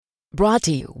Brought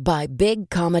to you by Big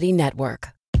Comedy Network.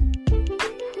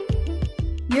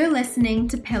 You're listening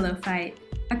to Pillow Fight,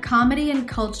 a comedy and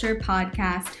culture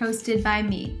podcast hosted by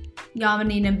me,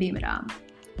 Yamanina Bhimaram.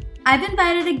 I've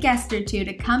invited a guest or two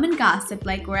to come and gossip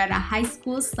like we're at a high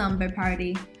school slumber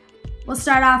party. We'll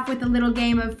start off with a little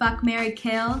game of Fuck, Marry,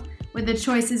 Kill, where the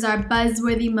choices are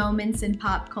buzzworthy moments in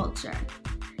pop culture.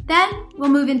 Then we'll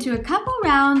move into a couple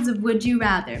rounds of Would You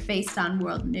Rather based on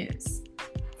world news.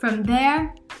 From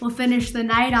there, we'll finish the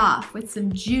night off with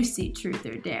some juicy Truth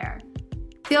or Dare.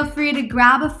 Feel free to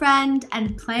grab a friend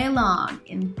and play along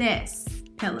in this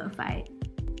Pillow Fight.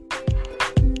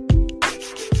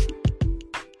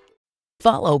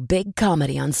 Follow Big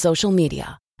Comedy on social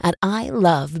media at I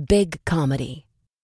Love Big Comedy.